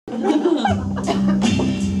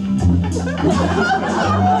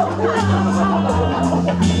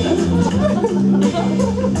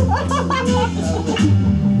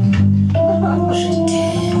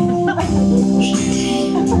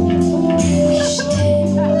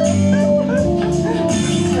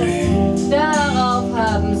Darauf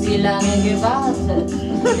haben Sie lange gewartet.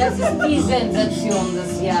 Das ist die Sensation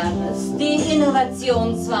des Jahres, die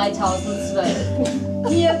Innovation 2012.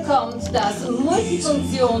 Hier kommt das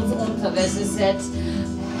Multifunktions-Unterwäsche-Set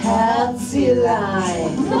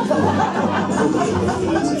Herzilein.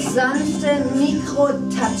 Sanfte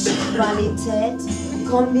Mikro-Touch-Qualität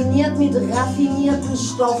kombiniert mit raffinierten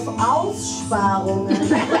Stoffaussparungen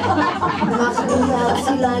macht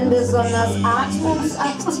Herzilein besonders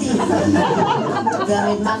atmungsaktiv.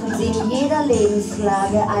 Damit machen Sie in jeder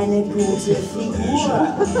Lebenslage eine gute Figur.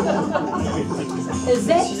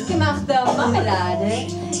 Selbstgemachter Marmelade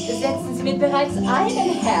setzen Sie mit bereits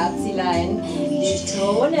einem Herzilein die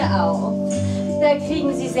Krone auf. Da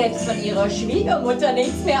kriegen Sie selbst von Ihrer Schwiegermutter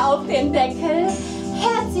nichts mehr auf den Deckel.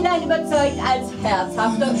 Herzilein überzeugt als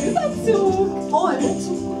herzhafter Überzug. Und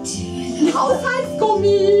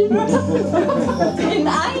Haushaltsgummi in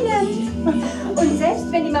einem. Und selbst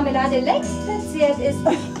wenn die Marmelade längst verzehrt ist,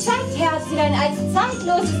 zeigt Herzilein als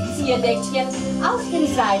zeitloses Zierdeckchen auf dem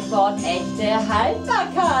Sideboard echte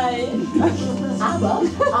Haltbarkeit. aber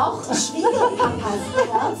auch Schwiegerpapas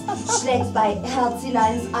Herz schlägt bei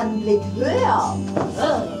Herzileins Anblick höher.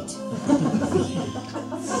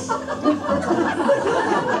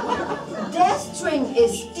 Der String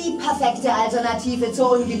ist die perfekte Alternative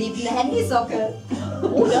zur ungeliebten Handysocke.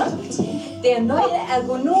 Oder der neue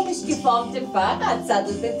ergonomisch geformte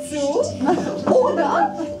Fahrradsattelbezug.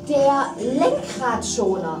 Oder der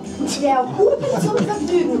Lenkradschoner, der Hupen zum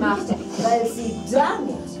Vergnügen macht, weil sie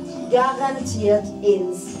damit garantiert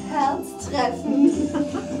ins Herz treffen.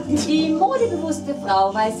 Die modebewusste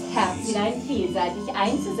Frau weiß Herzilein vielseitig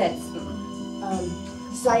einzusetzen.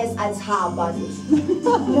 Sei es als Haarband,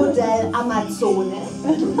 Modell Amazone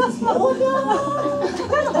oder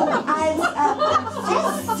als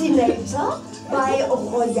Fascinator bei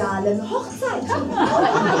royalen Hochzeiten.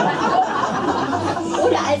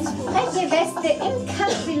 Oder als freche Weste im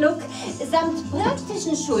Country-Look samt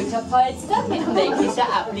praktischen Schulterpolster mit männlicher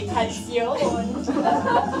Applikation.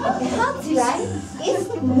 Herzilein ist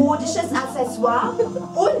modisches Accessoire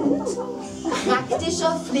und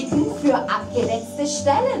praktischer Flicken für abgewetzte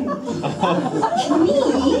Stellen.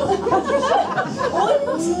 Knie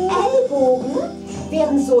und Ellbogen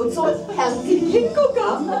werden so zum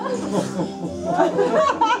Herzchen-Hingucker.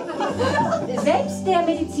 Selbst der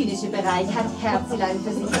medizinische Bereich hat Herzilein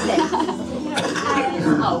für sich selbst. Als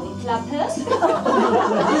Augenklappe.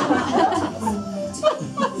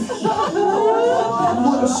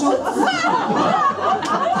 Mundschutz.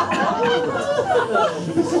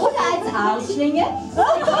 Oder als Armschlinge.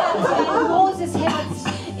 Ein großes Herz.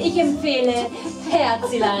 Ich empfehle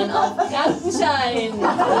Herzilein auf Krankenschein.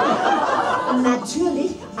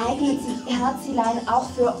 Natürlich eignet sich Herzilein auch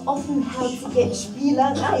für offenherzige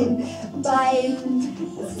Spielereien. Beim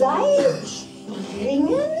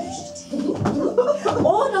Seilspringen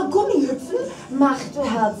oder Gummihüpfen macht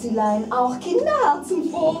Herzilein auch Kinderherzen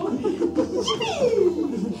froh.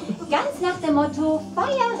 Ganz nach dem Motto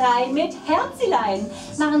Feierei mit Herzilein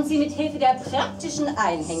machen Sie mit Hilfe der praktischen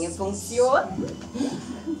Einhängefunktion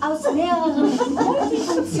aus mehreren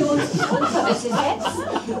Multifunktions-Unterwäsche-Sets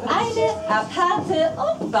eine aparte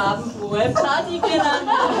und farbenfrohe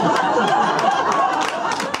Partygirlande.